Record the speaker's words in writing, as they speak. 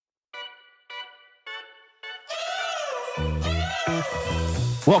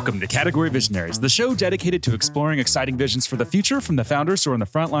Welcome to Category Visionaries, the show dedicated to exploring exciting visions for the future from the founders who are on the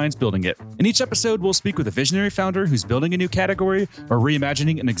front lines building it. In each episode, we'll speak with a visionary founder who's building a new category or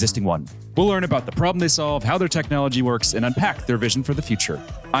reimagining an existing one. We'll learn about the problem they solve, how their technology works, and unpack their vision for the future.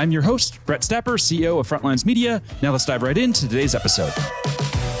 I'm your host, Brett Stapper, CEO of Frontlines Media. Now let's dive right into today's episode.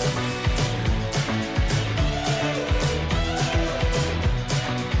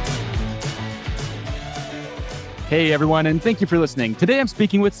 Hey everyone, and thank you for listening. Today I'm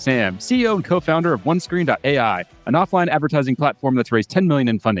speaking with Sam, CEO and co-founder of OneScreen.ai, an offline advertising platform that's raised $10 million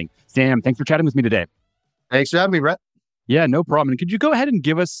in funding. Sam, thanks for chatting with me today. Thanks for having me, Brett. Yeah, no problem. And could you go ahead and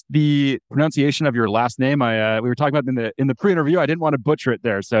give us the pronunciation of your last name? We were talking about in the pre-interview. I didn't want to butcher it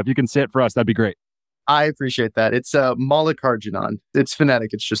there, so if you can say it for us, that'd be great. I appreciate that. It's Mallikarjunan. It's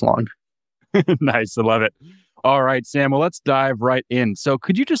phonetic. It's just long. Nice. I love it. All right, Sam. Well, let's dive right in. So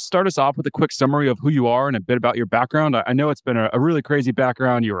could you just start us off with a quick summary of who you are and a bit about your background? I know it's been a really crazy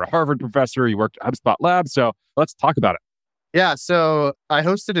background. You were a Harvard professor. You worked at HubSpot Labs. So let's talk about it. Yeah. So I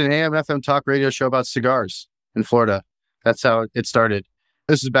hosted an AM FM talk radio show about cigars in Florida. That's how it started.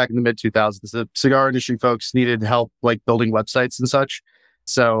 This was back in the mid 2000s. The cigar industry folks needed help like building websites and such.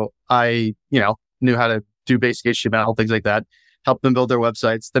 So I, knew how to do basic HTML, things like that. Help them build their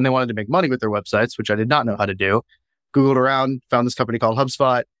websites. Then they wanted to make money with their websites, which I did not know how to do. Googled around, found this company called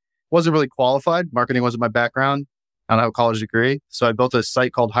HubSpot. Wasn't really qualified. Marketing wasn't my background. I don't have a college degree. So I built a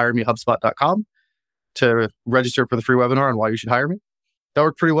site called hiremehubspot.com to register for the free webinar on why you should hire me. That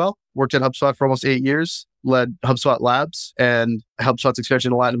worked pretty well. Worked at HubSpot for almost 8 years, led HubSpot Labs and HubSpot's expansion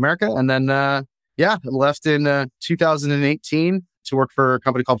to Latin America. And then, left in 2018 to work for a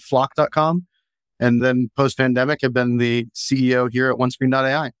company called Flock.com. And then post-pandemic, I've been the CEO here at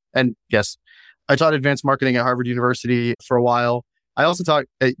OneScreen.ai. And yes, I taught advanced marketing at Harvard University for a while. I also taught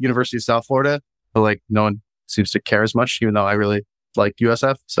at University of South Florida, but no one seems to care as much, even though I really like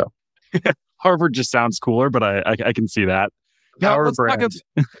USF. So Harvard just sounds cooler, but I can see that. Power brand.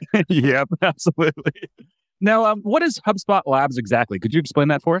 Yep, absolutely. Now, what is HubSpot Labs exactly? Could you explain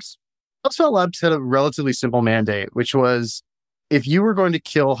that for us? HubSpot Labs had a relatively simple mandate, which was if you were going to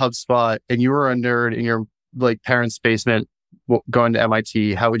kill HubSpot and you were a nerd in your parents' basement going to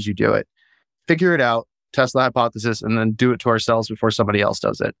MIT, how would you do it? Figure it out, test the hypothesis, and then do it to ourselves before somebody else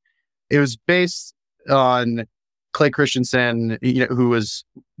does it. It was based on Clay Christensen, who was,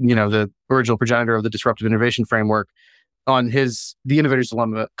 the original progenitor of the disruptive innovation framework, on the innovator's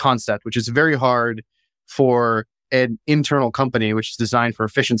dilemma concept, which is very hard for an internal company, which is designed for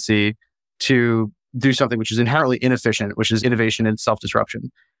efficiency, to do something which is inherently inefficient, which is innovation and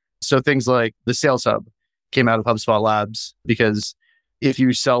self-disruption. So things like the Sales Hub came out of HubSpot Labs because if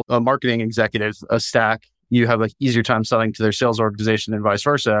you sell a marketing executive a stack, you have an easier time selling to their sales organization and vice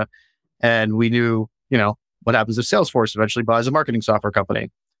versa. And we knew, what happens if Salesforce eventually buys a marketing software company.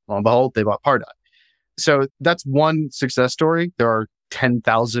 Lo and behold, they bought Pardot. So that's one success story. There are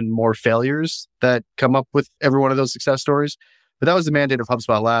 10,000 more failures that come up with every one of those success stories. But that was the mandate of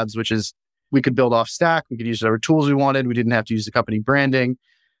HubSpot Labs, which is we could build off stack. We could use whatever tools we wanted. We didn't have to use the company branding.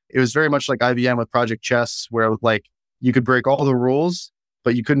 It was very much like IBM with Project Chess, where you could break all the rules,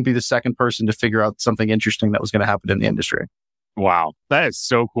 but you couldn't be the second person to figure out something interesting that was going to happen in the industry. Wow. That is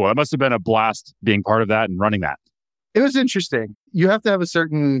so cool. That must have been a blast being part of that and running that. It was interesting. You have to have a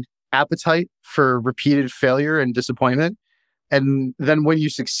certain appetite for repeated failure and disappointment. And then when you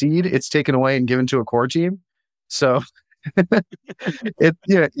succeed, it's taken away and given to a core team. So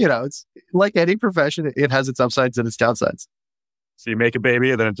it's like any profession, it has its upsides and its downsides. So you make a baby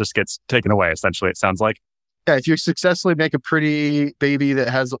and then it just gets taken away, essentially, it sounds like. Yeah, if you successfully make a pretty baby that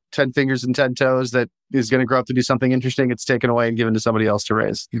has 10 fingers and 10 toes that is going to grow up to do something interesting, it's taken away and given to somebody else to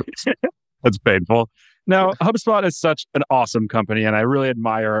raise. That's painful. Now, HubSpot is such an awesome company, and I really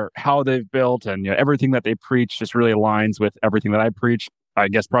admire how they've built, and everything that they preach just really aligns with everything that I preach. I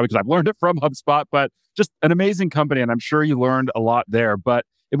guess probably because I've learned it from HubSpot, but just an amazing company, and I'm sure you learned a lot there. But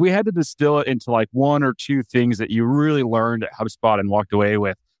if we had to distill it into one or two things that you really learned at HubSpot and walked away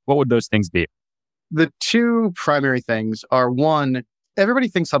with, what would those things be? The two primary things are, one, everybody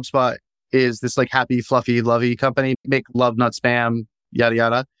thinks HubSpot is this like happy, fluffy, lovey company, make love, not spam, yada,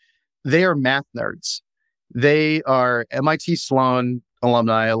 yada. They are math nerds. They are MIT Sloan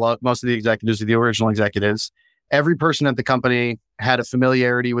alumni. Most of the executives are the original executives. Every person at the company had a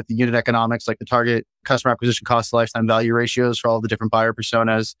familiarity with the unit economics, like the target customer acquisition cost, lifetime value ratios for all the different buyer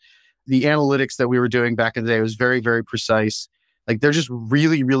personas. The analytics that we were doing back in the day was very, very precise. Like they're just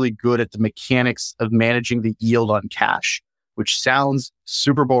really, really good at the mechanics of managing the yield on cash, which sounds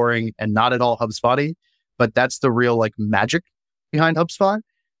super boring and not at all HubSpot-y, but that's the real like magic behind HubSpot.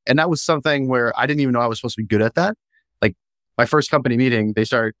 And that was something where I didn't even know I was supposed to be good at that. Like my first company meeting, they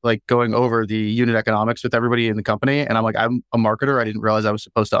start like going over the unit economics with everybody in the company. And I'm like, I'm a marketer. I didn't realize I was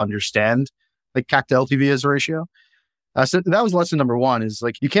supposed to understand like CAC to LTV as a ratio. So that was lesson number one, is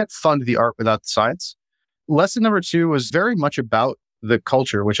like, you can't fund the art without the science. Lesson number two was very much about the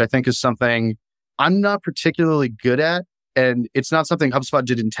culture, which I think is something I'm not particularly good at. And it's not something HubSpot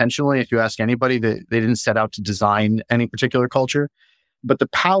did intentionally. If you ask anybody, they didn't set out to design any particular culture. But the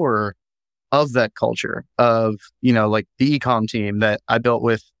power of that culture of, like the ecom team that I built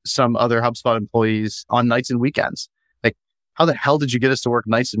with some other HubSpot employees on nights and weekends. Like, how the hell did you get us to work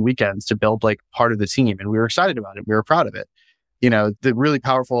nights and weekends to build like part of the team? And we were excited about it. We were proud of it. The really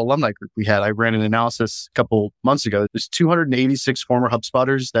powerful alumni group we had. I ran an analysis a couple months ago. There's 286 former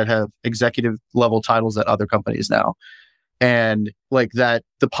HubSpotters that have executive level titles at other companies now. And like that,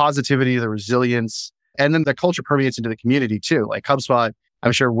 the positivity, the resilience, and then the culture permeates into the community too. Like HubSpot,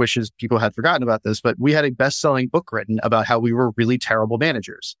 I'm sure wishes people had forgotten about this, but we had a best-selling book written about how we were really terrible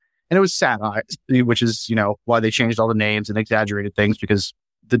managers. And it was satire, which is, why they changed all the names and exaggerated things, because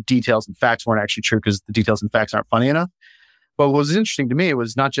the details and facts weren't actually true, because the details and facts aren't funny enough. But what was interesting to me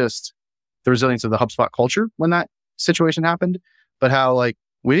was not just the resilience of the HubSpot culture when that situation happened, but how like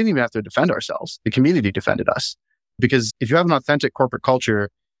we didn't even have to defend ourselves. The community defended us. Because if you have an authentic corporate culture,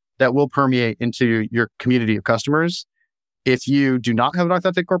 that will permeate into your community of customers. If you do not have an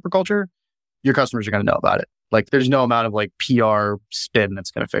authentic corporate culture, your customers are going to know about it. Like there's no amount of like PR spin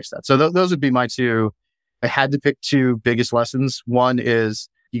that's going to fix that. So those would be my two. I had to pick two biggest lessons. One is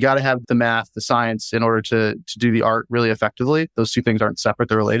you got to have the math, the science in order to do the art really effectively. Those two things aren't separate,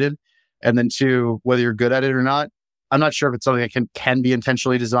 they're related. And then two, whether you're good at it or not, I'm not sure if it's something that can be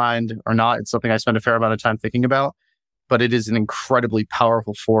intentionally designed or not. It's something I spend a fair amount of time thinking about, but it is an incredibly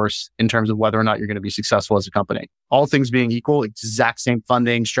powerful force in terms of whether or not you're going to be successful as a company. All things being equal, exact same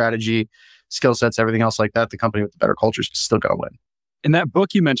funding, strategy, skill sets, everything else like that, the company with the better culture is still going to win. And that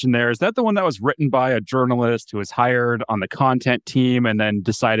book you mentioned there, is that the one that was written by a journalist who was hired on the content team and then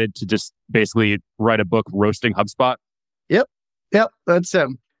decided to just basically write a book roasting HubSpot? Yep, that's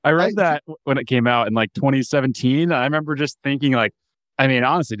him. I read that when it came out in like 2017. I remember just thinking like, I mean,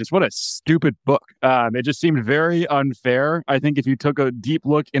 honestly, just what a stupid book. It just seemed very unfair. I think if you took a deep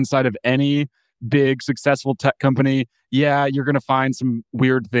look inside of any big successful tech company, yeah, you're going to find some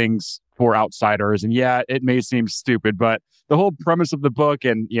weird things for outsiders. And yeah, it may seem stupid, but the whole premise of the book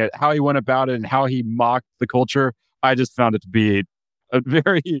and how he went about it and how he mocked the culture, I just found it to be a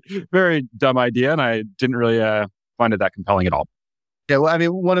very, very dumb idea. And I didn't really find it that compelling at all. Yeah, well, I mean,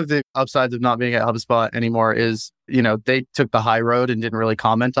 one of the upsides of not being at HubSpot anymore is, they took the high road and didn't really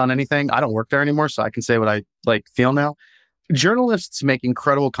comment on anything. I don't work there anymore, so I can say what I feel now. Journalists make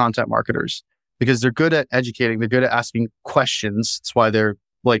incredible content marketers because they're good at educating. They're good at asking questions. That's why they're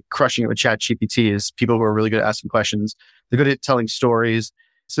like crushing it with ChatGPT, is people who are really good at asking questions. They're good at telling stories.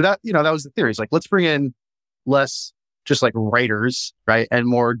 So that, that was the theory. It's like, let's bring in less just like writers, right? And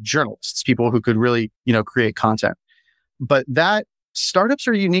more journalists, people who could really, create content. But that startups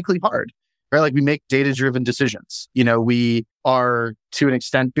are uniquely hard, right? Like we make data-driven decisions. We are to an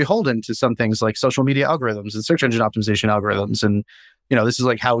extent beholden to some things like social media algorithms and search engine optimization algorithms. And, this is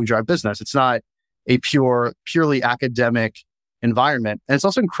like how we drive business. It's not a purely academic environment. And it's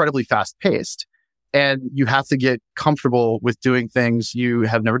also incredibly fast-paced. And you have to get comfortable with doing things you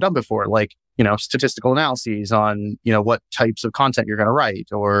have never done before, like, statistical analyses on, what types of content you're going to write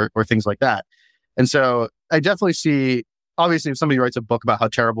or things like that. And so I definitely see, obviously, if somebody writes a book about how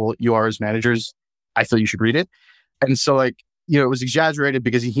terrible you are as managers, I feel you should read it. And so it was exaggerated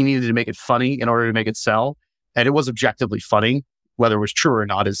because he needed to make it funny in order to make it sell. And it was objectively funny. Whether it was true or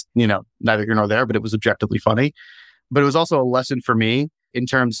not is, neither here nor there, but it was objectively funny. But it was also a lesson for me in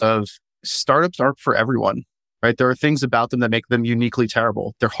terms of startups aren't for everyone, right? There are things about them that make them uniquely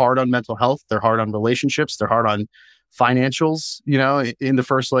terrible. They're hard on mental health. They're hard on relationships. They're hard on financials, in the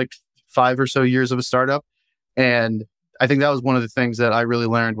first 5 or so years of a startup. And I think that was one of the things that I really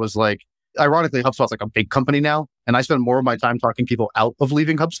learned was ironically, HubSpot's like a big company now. And I spend more of my time talking people out of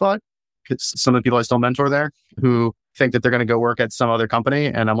leaving HubSpot, because some of the people I still mentor there who think that they're going to go work at some other company.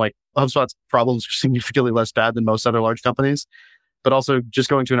 And I'm like, HubSpot's problems are significantly less bad than most other large companies. But also just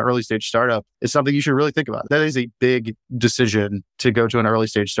going to an early stage startup is something you should really think about. That is a big decision to go to an early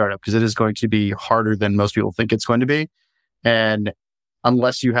stage startup because it is going to be harder than most people think it's going to be. And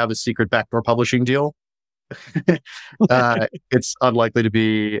unless you have a secret backdoor publishing deal, it's unlikely to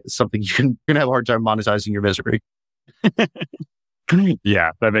be something you're going to have a hard time monetizing your misery.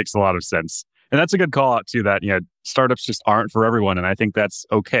 Yeah, that makes a lot of sense. And that's a good call out too, that, startups just aren't for everyone. And I think that's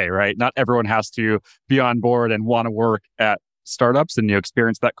okay, right? Not everyone has to be on board and want to work at startups and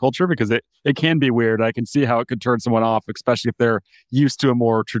experience that culture? Because it can be weird. I can see how it could turn someone off, especially if they're used to a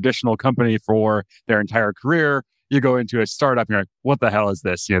more traditional company for their entire career. You go into a startup and you're like, what the hell is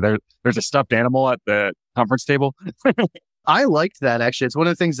this? There's a stuffed animal at the conference table. I liked that, actually. It's one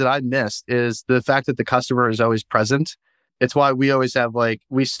of the things that I missed is the fact that the customer is always present. It's why we always have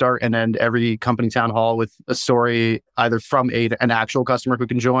we start and end every company town hall with a story either from an actual customer who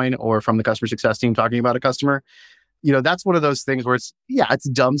can join or from the customer success team talking about a customer. That's one of those things where it's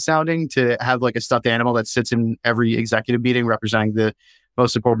dumb sounding to have a stuffed animal that sits in every executive meeting representing the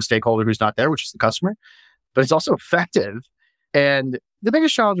most important stakeholder who's not there, which is the customer. But it's also effective. And the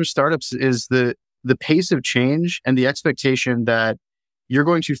biggest challenge with startups is the pace of change and the expectation that you're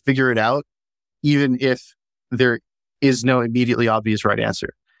going to figure it out, even if there is no immediately obvious right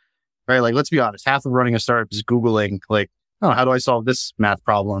answer, right? Let's be honest, half of running a startup is Googling, how do I solve this math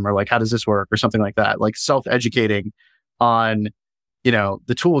problem? Or how does this work? Or something like that, self-educating on,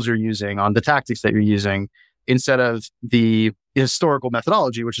 the tools you're using, on the tactics that you're using, instead of the historical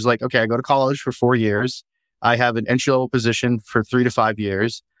methodology, which is okay, I go to college for 4 years. I have an entry-level position for 3 to 5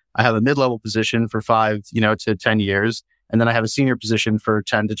 years. I have a mid-level position for 5, to 10 years. And then I have a senior position for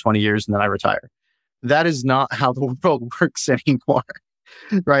 10 to 20 years, and then I retire. That is not how the world works anymore,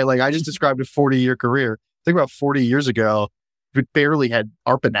 right? I just described a 40-year career. Think about 40 years ago, we barely had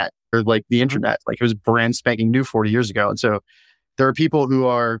ARPANET or the internet. It was brand spanking new 40 years ago. And so there are people who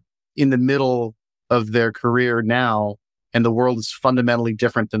are in the middle of their career now, and the world is fundamentally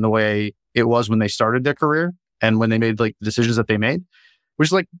different than the way it was when they started their career and when they made the decisions that they made,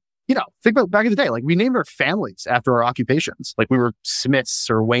 which is think about back in the day, we named our families after our occupations. We were Smiths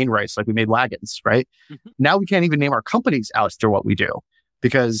or Wainwrights, we made wagons, right? Mm-hmm. Now we can't even name our companies after what we do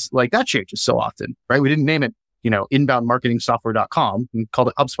because that changes so often, right? We didn't name it, inboundmarketingsoftware.com and called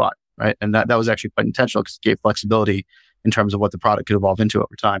it HubSpot, right? And that was actually quite intentional because it gave flexibility in terms of what the product could evolve into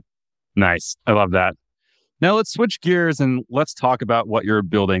over time. Nice. I love that. Now let's switch gears and let's talk about what you're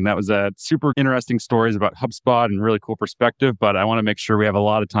building. That was a super interesting stories about HubSpot and really cool perspective, but I want to make sure we have a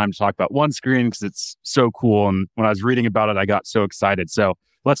lot of time to talk about OneScreen because it's so cool. And when I was reading about it, I got so excited. So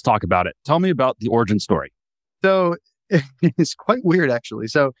let's talk about it. Tell me about the origin story. So it's quite weird, actually.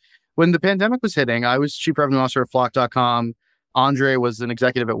 So when the pandemic was hitting, I was chief revenue officer at Flock.com. Andre was an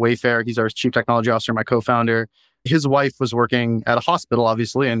executive at Wayfair. He's our chief technology officer, my co-founder. His wife was working at a hospital,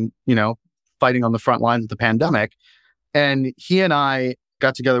 obviously, and, fighting on the front lines of the pandemic. And he and I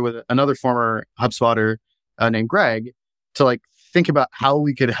got together with another former HubSpotter named Greg to think about how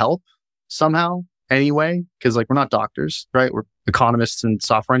we could help somehow anyway, because we're not doctors, right? We're economists and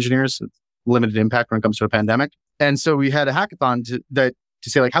software engineers with limited impact when it comes to a pandemic. And so we had a hackathon to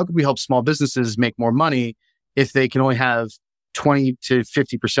say how could we help small businesses make more money if they can only have 20 to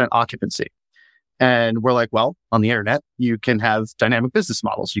 50% occupancy? And we're well, on the internet, you can have dynamic business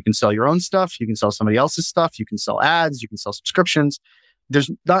models. You can sell your own stuff. You can sell somebody else's stuff. You can sell ads. You can sell subscriptions.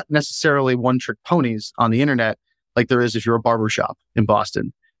 There's not necessarily one-trick ponies on the internet like there is if you're a barbershop in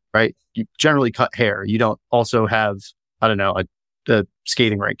Boston, right? You generally cut hair. You don't also have, a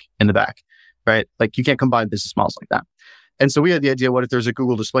skating rink in the back, right? You can't combine business models like that. And so we had the idea, what if there's a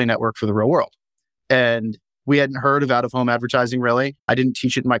Google display network for the real world? And we hadn't heard of out-of-home advertising, really. I didn't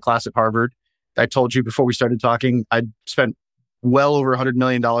teach it in my class at Harvard. I told you before we started talking, I'd spent well over $100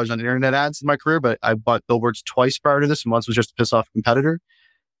 million on internet ads in my career, but I bought billboards twice prior to this, and once was just to piss off a competitor.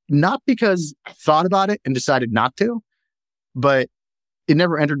 Not because I thought about it and decided not to, but it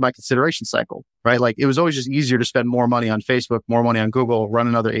never entered my consideration cycle, right? It was always just easier to spend more money on Facebook, more money on Google, run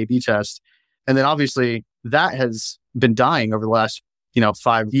another A/B test. And then obviously that has been dying over the last,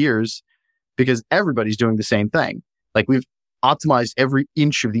 5 years because everybody's doing the same thing. We've optimized every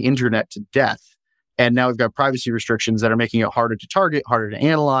inch of the internet to death. And now we've got privacy restrictions that are making it harder to target, harder to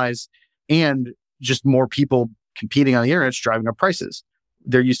analyze, and just more people competing on the internet, driving up prices.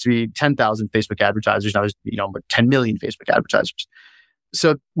 There used to be 10,000 Facebook advertisers. Now there's, 10 million Facebook advertisers.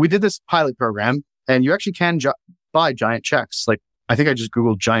 So we did this pilot program, and you actually can buy giant checks. I think I just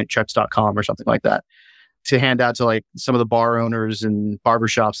Googled giantchecks.com or something like that to hand out to some of the bar owners and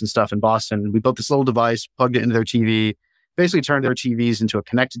barbershops and stuff in Boston. We built this little device, plugged it into their TV, basically turned their TVs into a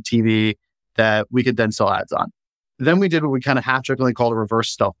connected TV that we could then sell ads on. Then we did what we kind of half-jokingly called a reverse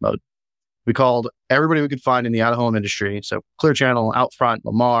stealth mode. We called everybody we could find in the out-of-home industry, so Clear Channel, Outfront,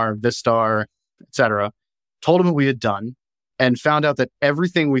 Lamar, Vistar, etc., told them what we had done, and found out that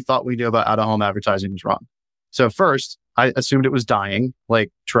everything we thought we knew about out-of-home advertising was wrong. So first, I assumed it was dying,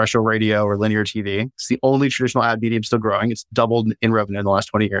 like terrestrial radio or linear TV. It's the only traditional ad medium still growing. It's doubled in revenue in the last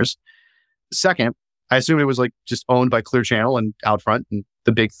 20 years. Second, I assumed it was just owned by Clear Channel and Outfront and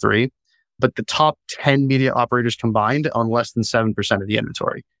the big three. but the top 10 media operators combined own less than 7% of the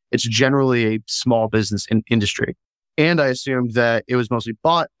inventory. It's generally a small business industry. And I assumed that it was mostly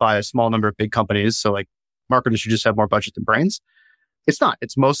bought by a small number of big companies. So like marketers should just have more budget than brains. It's not.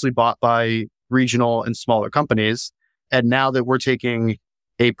 It's mostly bought by regional and smaller companies. And now that we're taking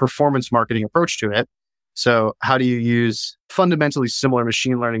a performance marketing approach to it, so how do you use fundamentally similar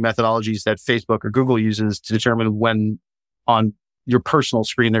machine learning methodologies that Facebook or Google uses to determine when on your personal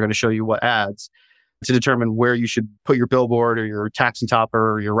screen they're going to show you what ads, to determine where you should put your billboard or your taxi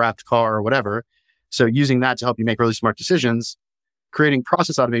topper or your wrapped car or whatever. So using that to help you make really smart decisions, creating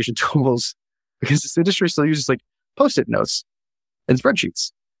process automation tools, because this industry still uses like Post-it notes and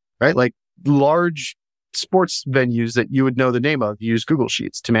spreadsheets, right? Like large sports venues that you would know the name of use Google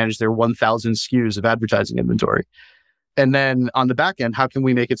Sheets to manage their 1,000 SKUs of advertising inventory. And then on the back end, how can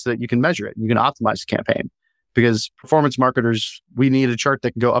we make it so that you can measure it? You can optimize the campaign, because performance marketers, we need a chart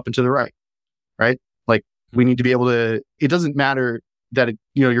that can go up and to the right? Like we need to be able to, it doesn't matter that,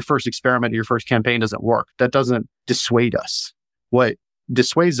 your first experiment, your first campaign doesn't work. That doesn't dissuade us. What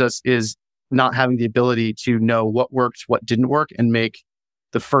dissuades us is not having the ability to know what worked, what didn't work, and make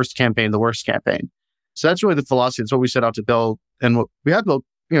the first campaign the worst campaign. So that's really the philosophy. That's what we set out to build. And what we have built,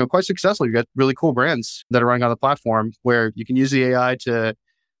 quite successfully. You got really cool brands that are running on the platform where you can use the AI to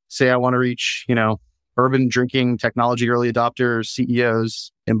say, I want to reach, urban drinking technology early adopter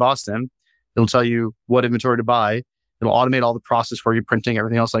CEOs in Boston. It'll tell you what inventory to buy. It'll automate all the process for you, printing,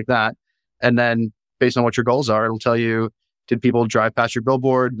 everything else like that. And then based on what your goals are, it'll tell you, did people drive past your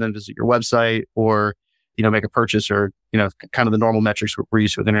billboard, then visit your website, or, make a purchase, or, kind of the normal metrics we're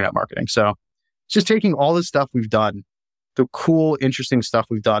used to with internet marketing. So it's just taking all this stuff we've done, the cool, interesting stuff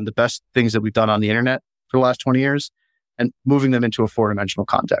we've done, the best things that we've done on the internet for the last 20 years, and moving them into a four-dimensional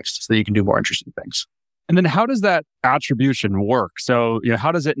context so that you can do more interesting things. And then how does that attribution work? So,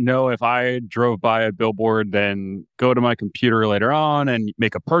 how does it know if I drove by a billboard, then go to my computer later on and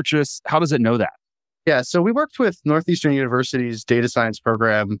make a purchase? How does it know that? Yeah, so we worked with Northeastern University's data science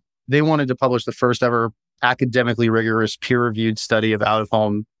program. They wanted to publish the first ever academically rigorous peer-reviewed study of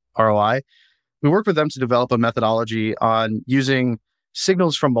out-of-home ROI. We worked with them to develop a methodology on using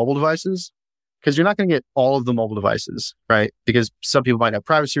signals from mobile devices, because you're not going to get all of the mobile devices, right? Because some people might have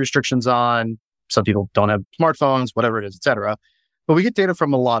privacy restrictions on, some people don't have smartphones, whatever it is, et cetera. But we get data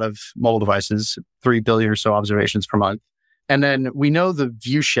from a lot of mobile devices, 3 billion or so observations per month. And then we know the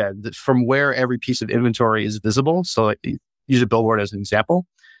view shed from where every piece of inventory is visible. So like, use a billboard as an example.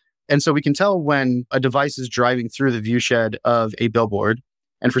 And so we can tell when a device is driving through the view shed of a billboard.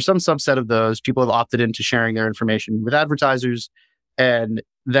 And for some subset of those, people have opted into sharing their information with advertisers. And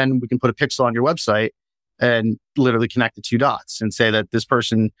then we can put a pixel on your website and literally connect the two dots and say that this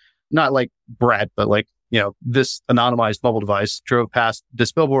person, not like Brad, but like, this anonymized mobile device drove past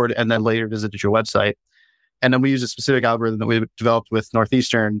this billboard and then later visited your website. And then we use a specific algorithm that we developed with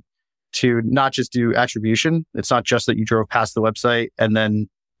Northeastern to not just do attribution. It's not just that you drove past the website and then,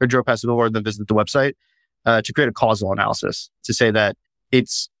 or drove past the billboard and then visited the website, to create a causal analysis to say that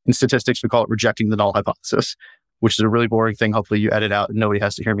it's, in statistics, we call it rejecting the null hypothesis, which is a really boring thing. Hopefully you edit out and nobody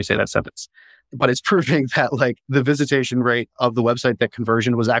has to hear me say that sentence. But it's proving that like the visitation rate of the website, that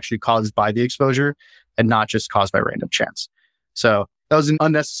conversion was actually caused by the exposure and not just caused by random chance. So that was an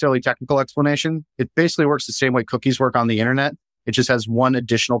unnecessarily technical explanation. It basically works the same way cookies work on the internet. It just has one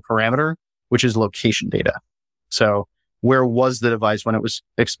additional parameter, which is location data. So where was the device when it was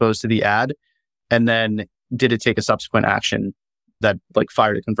exposed to the ad? And then did it take a subsequent action that like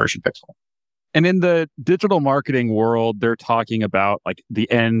fired a conversion pixel? And in the digital marketing world, they're talking about like the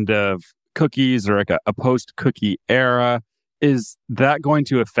end of cookies or like a post-cookie era. Is that going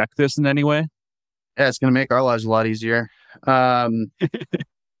to affect this in any way? Yeah, it's going to make our lives a lot easier.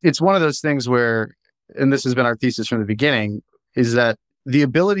 It's one of those things where, and this has been our thesis from the beginning, is that the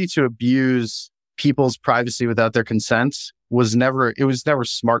ability to abuse people's privacy without their consent was never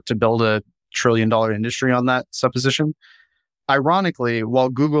smart to build a $1 trillion industry on that supposition. Ironically, while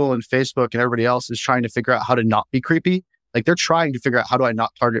Google and Facebook and everybody else is trying to figure out how to not be creepy, like they're trying to figure out how do I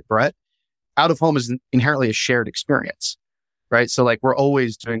not target Brett, out of home is inherently a shared experience, right? So like we're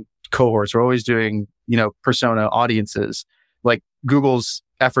always doing cohorts, we're always doing, persona audiences. Like Google's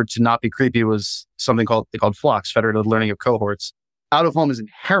effort to not be creepy was something they called flocks, federated learning of cohorts. Out of home is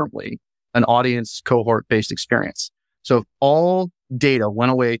inherently an audience cohort based experience. So if all data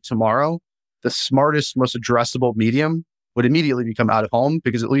went away tomorrow, the smartest, most addressable medium would immediately become out of home,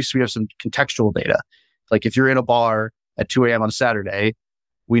 because at least we have some contextual data. Like if you're in a bar at 2 a.m. on a Saturday,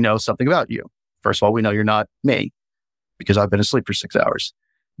 we know something about you. First of all, we know you're not me because I've been asleep for 6 hours.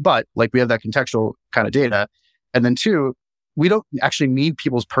 But like we have that contextual kind of data. And then two, we don't actually need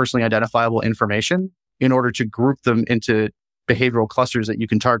people's personally identifiable information in order to group them into behavioral clusters that you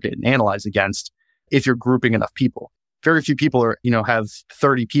can target and analyze against if you're grouping enough people. Very few people are, have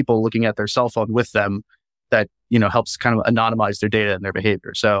 30 people looking at their cell phone with them that, helps kind of anonymize their data and their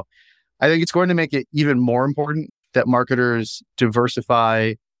behavior. So I think it's going to make it even more important that marketers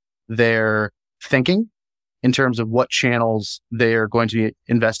diversify their thinking in terms of what channels they're going to be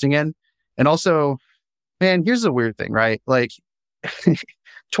investing in. And also, man, here's the weird thing, right? Like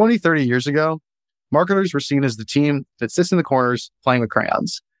 20, 30 years ago, marketers were seen as the team that sits in the corners playing with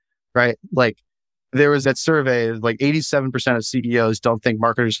crayons, right? Like there was that survey, like 87% of CEOs don't think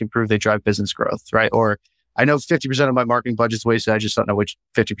marketers can prove they drive business growth, right? Or I know 50% of my marketing budget's wasted. I just don't know which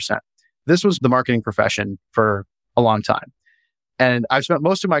 50%. This was the marketing profession for a long time. And I've spent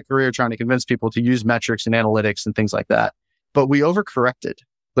most of my career trying to convince people to use metrics and analytics and things like that. But we overcorrected.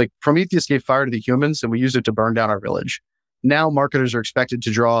 Like Prometheus gave fire to the humans and we used it to burn down our village. Now marketers are expected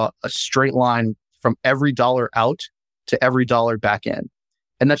to draw a straight line from every dollar out to every dollar back in.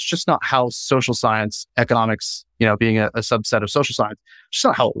 And that's just not how social science, economics, being a subset of social science, just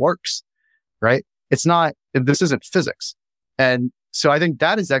not how it works, right? This isn't physics. And so I think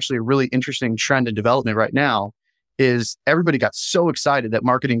that is actually a really interesting trend in development right now is everybody got so excited that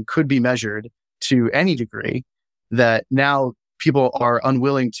marketing could be measured to any degree that now people are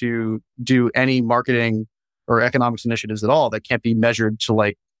unwilling to do any marketing or economics initiatives at all that can't be measured to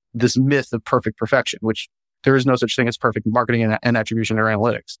like this myth of perfect perfection, which there is no such thing as perfect marketing and attribution or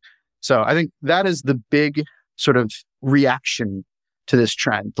analytics. So I think that is the big sort of reaction to this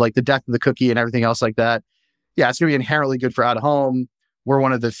trend, like the death of the cookie and everything else like that. Yeah, it's going to be inherently good for out of home. We're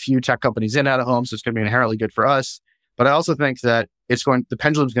one of the few tech companies in out of home, so it's going to be inherently good for us. But I also think that the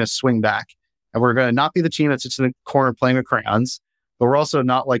pendulum's going to swing back and we're going to not be the team that sits in the corner playing with crayons, but we're also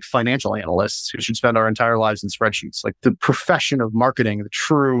not like financial analysts who should spend our entire lives in spreadsheets. Like the profession of marketing, the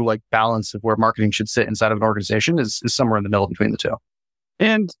true like balance of where marketing should sit inside of an organization is somewhere in the middle between the two.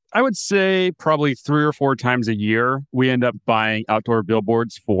 And I would say probably 3 or 4 times a year, we end up buying outdoor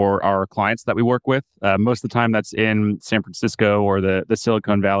billboards for our clients that we work with. Most of the time that's in San Francisco or the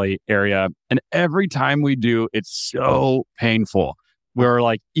Silicon Valley area. And every time we do, it's so painful. We're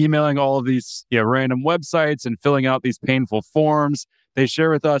like emailing all of these random websites and filling out these painful forms. They share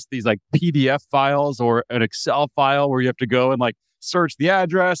with us these like PDF files or an Excel file where you have to go and like search the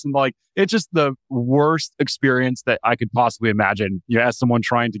address, and like it's just the worst experience that I could possibly imagine, as someone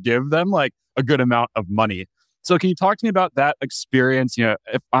trying to give them like a good amount of money. So can you talk to me about that experience?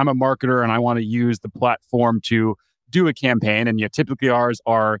 If I'm a marketer and I want to use the platform to do a campaign, and typically ours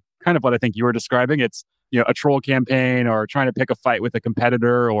are kind of what I think you were describing. It's a troll campaign or trying to pick a fight with a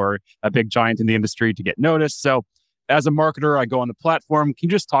competitor or a big giant in the industry to get noticed. So as a marketer, I go on the platform. Can you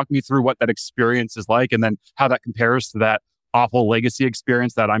just talk me through what that experience is like and then how that compares to that awful legacy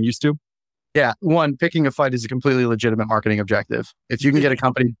experience that I'm used to? Yeah. One, picking a fight is a completely legitimate marketing objective. If you can get a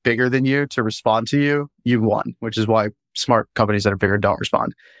company bigger than you to respond to you, you've won, which is why smart companies that are bigger don't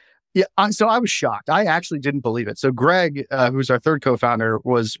respond. Yeah. So I was shocked. I actually didn't believe it. So Greg, who's our third co-founder,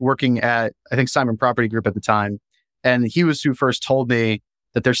 was working at, I think, Simon Property Group at the time. And he was who first told me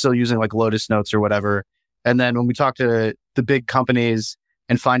that they're still using like Lotus Notes or whatever. And then when we talk to the big companies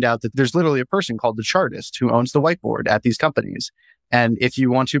and find out that there's literally a person called the chartist who owns the whiteboard at these companies. And if you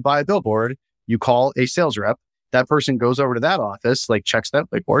want to buy a billboard, you call a sales rep. That person goes over to that office, like checks that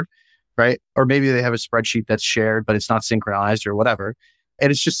whiteboard, right? Or maybe they have a spreadsheet that's shared, but it's not synchronized or whatever.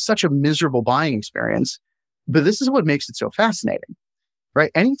 And it's just such a miserable buying experience. But this is what makes it so fascinating,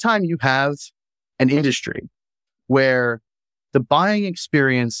 right? Anytime you have an industry where the buying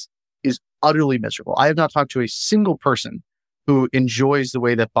experience is utterly miserable. I have not talked to a single person who enjoys the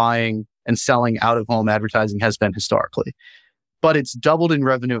way that buying and selling out-of-home advertising has been historically. But it's doubled in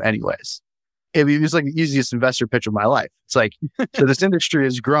revenue anyways. It was like the easiest investor pitch of my life. It's like, so this industry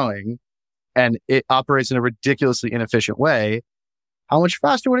is growing and it operates in a ridiculously inefficient way. How much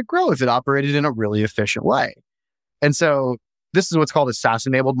faster would it grow if it operated in a really efficient way? And so this is what's called a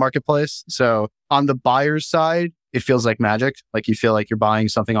SaaS-enabled marketplace. So on the buyer's side, it feels like magic. Like you feel like you're buying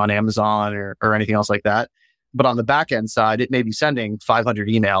something on Amazon or anything else like that. But on the back end side, it may be sending 500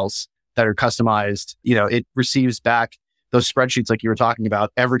 emails that are customized. It receives back those spreadsheets like you were talking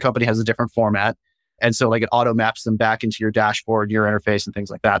about. Every company has a different format. And so like it auto maps them back into your dashboard, your interface and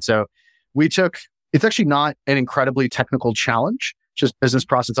things like that. So it's actually not an incredibly technical challenge, just business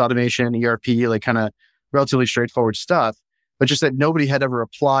process automation, ERP, like kind of relatively straightforward stuff, but just that nobody had ever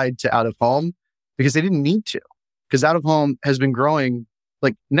applied to out of home because they didn't need to. Because out of home has been growing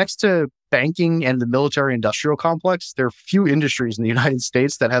like next to banking and the military industrial complex, there are few industries in the United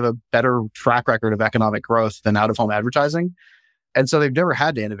States that have a better track record of economic growth than out-of-home advertising. And so they've never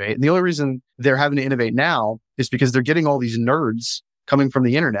had to innovate. And the only reason they're having to innovate now is because they're getting all these nerds coming from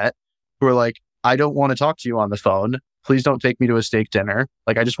the internet who are like, I don't want to talk to you on the phone. Please don't take me to a steak dinner.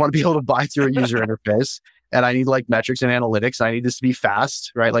 Like, I just want to be able to buy through a user interface. And I need like metrics and analytics. I need this to be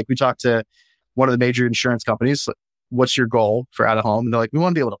fast, right? Like we talked to one of the major insurance companies. What's your goal for out of home? And they're like, we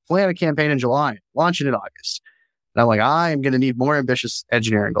want to be able to plan a campaign in July, launch it in August. And I'm like, I am going to need more ambitious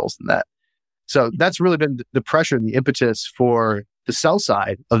engineering goals than that. So that's really been the pressure and the impetus for the sell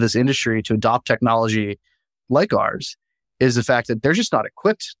side of this industry to adopt technology like ours, is the fact that they're just not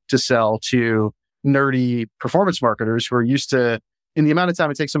equipped to sell to nerdy performance marketers who are used to, in the amount of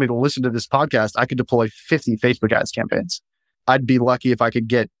time it takes somebody to listen to this podcast, I could deploy 50 Facebook ads campaigns. I'd be lucky if I could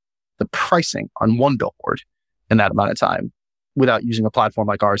get the pricing on one billboard in that amount of time without using a platform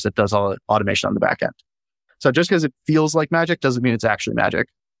like ours that does all the automation on the back end. So just because it feels like magic doesn't mean it's actually magic.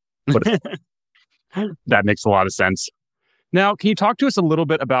 That makes a lot of sense. Now, can you talk to us a little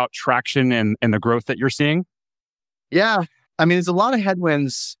bit about traction and the growth that you're seeing? Yeah. I mean, there's a lot of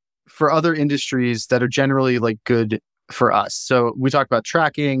headwinds for other industries that are generally like good for us. So we talked about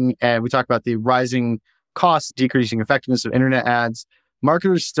tracking and we talked about the rising costs, decreasing effectiveness of internet ads.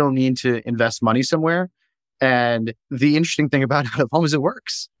 Marketers still need to invest money somewhere. And the interesting thing about out of home is it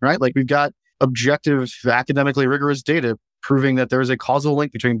works, right? Like we've got objective, academically rigorous data proving that there is a causal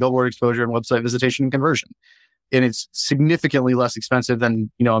link between billboard exposure and website visitation and conversion. And it's significantly less expensive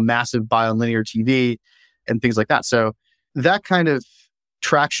than, a massive buy on linear TV and things like that. So that kind of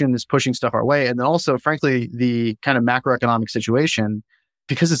traction is pushing stuff our way. And then also, frankly, the kind of macroeconomic situation,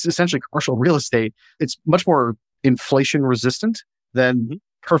 because it's essentially commercial real estate, it's much more inflation resistant than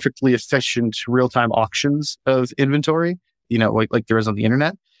perfectly efficient real-time auctions of inventory, like there is on the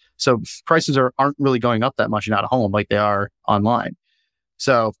internet. So prices aren't really going up that much in out of home like they are online.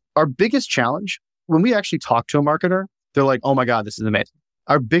 So our biggest challenge, when we actually talk to a marketer, they're like, oh my God, this is amazing.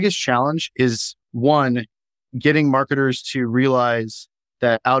 Our biggest challenge is one, getting marketers to realize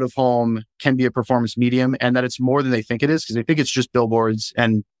that out of home can be a performance medium and that it's more than they think it is, because they think it's just billboards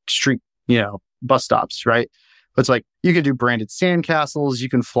and street, bus stops, right? But it's like, you can do branded sandcastles, you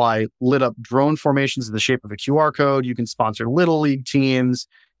can fly lit up drone formations in the shape of a QR code, you can sponsor little league teams,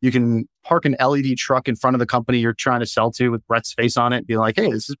 you can park an LED truck in front of the company you're trying to sell to with Brett's face on it and be like, hey,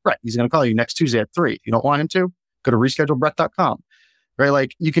 this is Brett. He's going to call you next Tuesday at 3. If you don't want him to, go to reschedulebrett.com, right?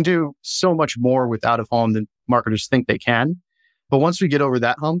 Like you can do so much more with out of home than marketers think they can. But once we get over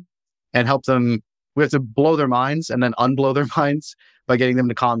that hump and help them, we have to blow their minds and then unblow their minds by getting them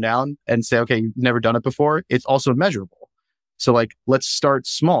to calm down and say, okay, you've never done it before. It's also measurable. So like, let's start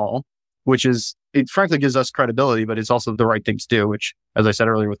small, which is, it frankly gives us credibility, but it's also the right thing to do, which, as I said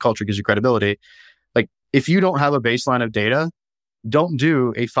earlier, with culture gives you credibility. Like if you don't have a baseline of data, don't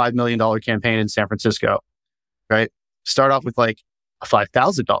do a $5 million campaign in San Francisco, right? Start off with like a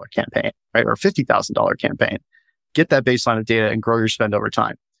 $5,000 campaign, right? Or a $50,000 campaign. Get that baseline of data and grow your spend over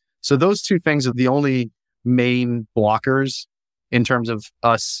time. So those two things are the only main blockers in terms of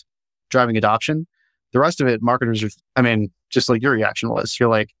us driving adoption. The rest of it, marketers are, just like your reaction was, you're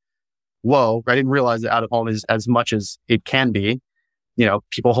like, whoa, I didn't realize that out of home is as much as it can be.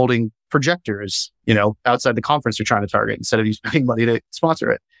 People holding projectors, outside the conference you're trying to target instead of you spending money to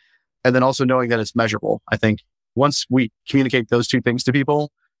sponsor it. And then also knowing that it's measurable. I think once we communicate those two things to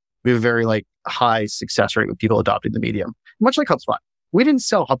people, we have a very high success rate with people adopting the medium. Much like HubSpot. We didn't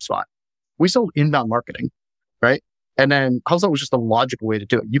sell HubSpot. We sold inbound marketing, right? And then HubSpot was just a logical way to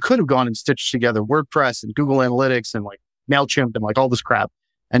do it. You could have gone and stitched together WordPress and Google Analytics and MailChimp and all this crap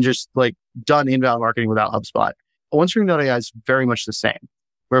and just done inbound marketing without HubSpot. OneScreen.ai is very much the same,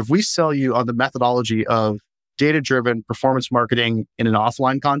 where if we sell you on the methodology of data-driven performance marketing in an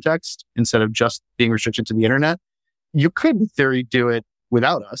offline context, instead of just being restricted to the internet, you could in theory do it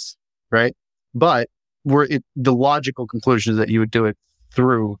without us, right? But the logical conclusion is that you would do it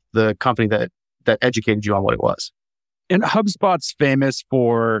through the company that educated you on what it was. And HubSpot's famous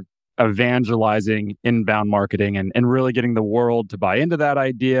for evangelizing inbound marketing and really getting the world to buy into that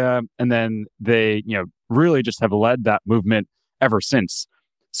idea. And then they, really just have led that movement ever since.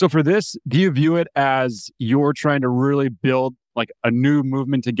 So for this, do you view it as you're trying to really build a new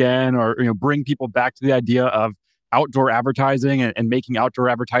movement again, or bring people back to the idea of outdoor advertising and making outdoor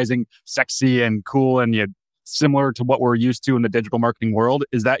advertising sexy and cool and similar to what we're used to in the digital marketing world?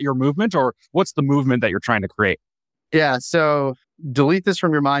 Is that your movement, or what's the movement that you're trying to create? Yeah. So delete this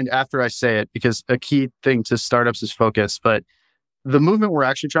from your mind after I say it, because a key thing to startups is focus. But the movement we're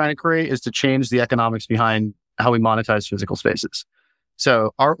actually trying to create is to change the economics behind how we monetize physical spaces.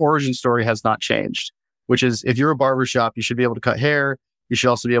 So our origin story has not changed, which is if you're a barbershop, you should be able to cut hair. You should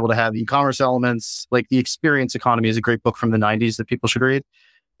also be able to have e-commerce elements. Like The Experience Economy is a great book from the 90s that people should read.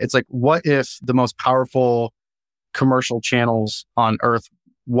 It's like, what if the most powerful commercial channels on earth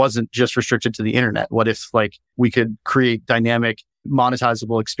wasn't just restricted to the internet? What if like we could create dynamic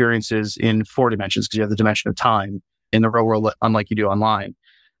monetizable experiences in 4 dimensions, because you have the dimension of time in the real world, unlike you do online?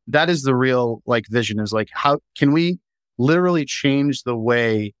 That is the real like vision, is like, how can we literally change the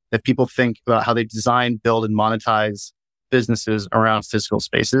way that people think about how they design, build, and monetize businesses around physical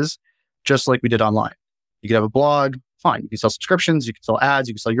spaces, just like we did online. You could have a blog, fine. You can sell subscriptions, you can sell ads,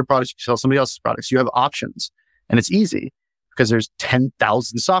 you can sell your products, you can sell somebody else's products. You have options, and it's easy because there's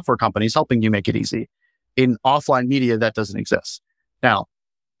 10,000 software companies helping you make it easy. In offline media, that doesn't exist. Now,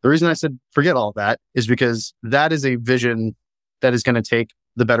 the reason I said forget all of that is because that is a vision that is going to take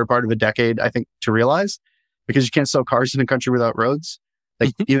the better part of a decade, I think, to realize, because you can't sell cars in a country without roads.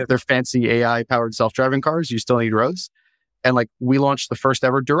 Like even if they're fancy AI powered self-driving cars, you still need roads. And like we launched the first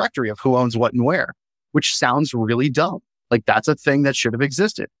ever directory of who owns what and where, which sounds really dumb. Like that's a thing that should have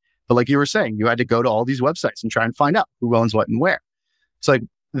existed. But like you were saying, you had to go to all these websites and try and find out who owns what and where. So like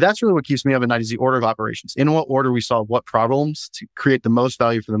that's really what keeps me up at night, is the order of operations. In what order we solve what problems to create the most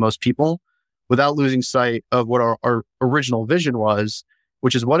value for the most people without losing sight of what our original vision was,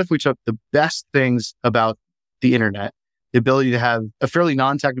 which is what if we took the best things about the internet, the ability to have a fairly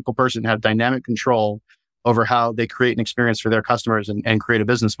non-technical person have dynamic control over how they create an experience for their customers and create a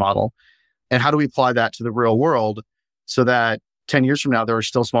business model. And how do we apply that to the real world so that 10 years from now, there are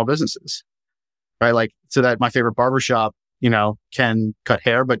still small businesses, right? Like, so that my favorite barbershop, can cut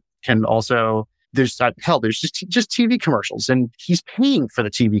hair, but can also, there's just TV commercials, and he's paying for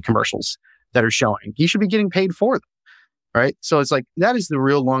the TV commercials that are showing. He should be getting paid for them, right? So it's like, that is the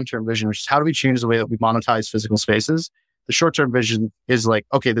real long-term vision, which is how do we change the way that we monetize physical spaces? The short-term vision is like,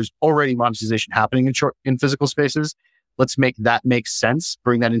 okay, there's already monetization happening in physical spaces. Let's make that make sense,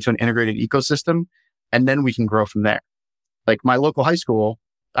 bring that into an integrated ecosystem, and then we can grow from there. Like my local high school,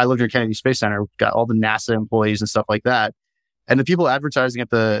 I lived near Kennedy Space Center, got all the NASA employees and stuff like that. And the people advertising at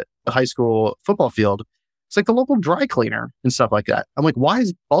the high school football field, it's like the local dry cleaner and stuff like that. I'm like, why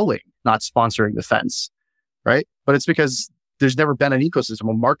is Boeing not sponsoring the fence? Right? But it's because there's never been an ecosystem,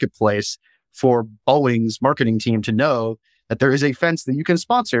 a marketplace for Boeing's marketing team to know that there is a fence that you can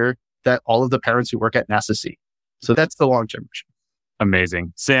sponsor that all of the parents who work at NASA see. So that's the long-term vision.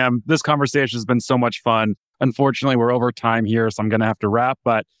 Amazing. Sam, this conversation has been so much fun. Unfortunately, we're over time here, so I'm going to have to wrap,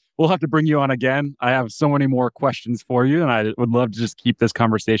 but we'll have to bring you on again. I have so many more questions for you, and I would love to just keep this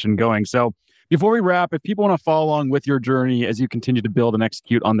conversation going. So before we wrap, if people want to follow along with your journey as you continue to build and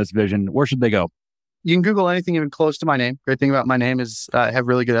execute on this vision, where should they go? You can Google anything even close to my name. Great thing about my name is I have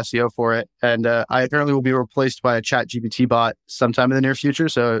really good SEO for it. And I apparently will be replaced by a chat GPT bot sometime in the near future.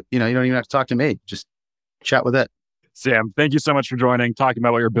 So, you don't even have to talk to me. Just chat with it. Sam, thank you so much for joining, talking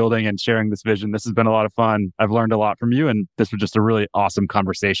about what you're building and sharing this vision. This has been a lot of fun. I've learned a lot from you, and this was just a really awesome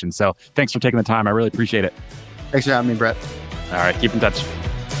conversation. So thanks for taking the time. I really appreciate it. Thanks for having me, Brett. All right, keep in touch.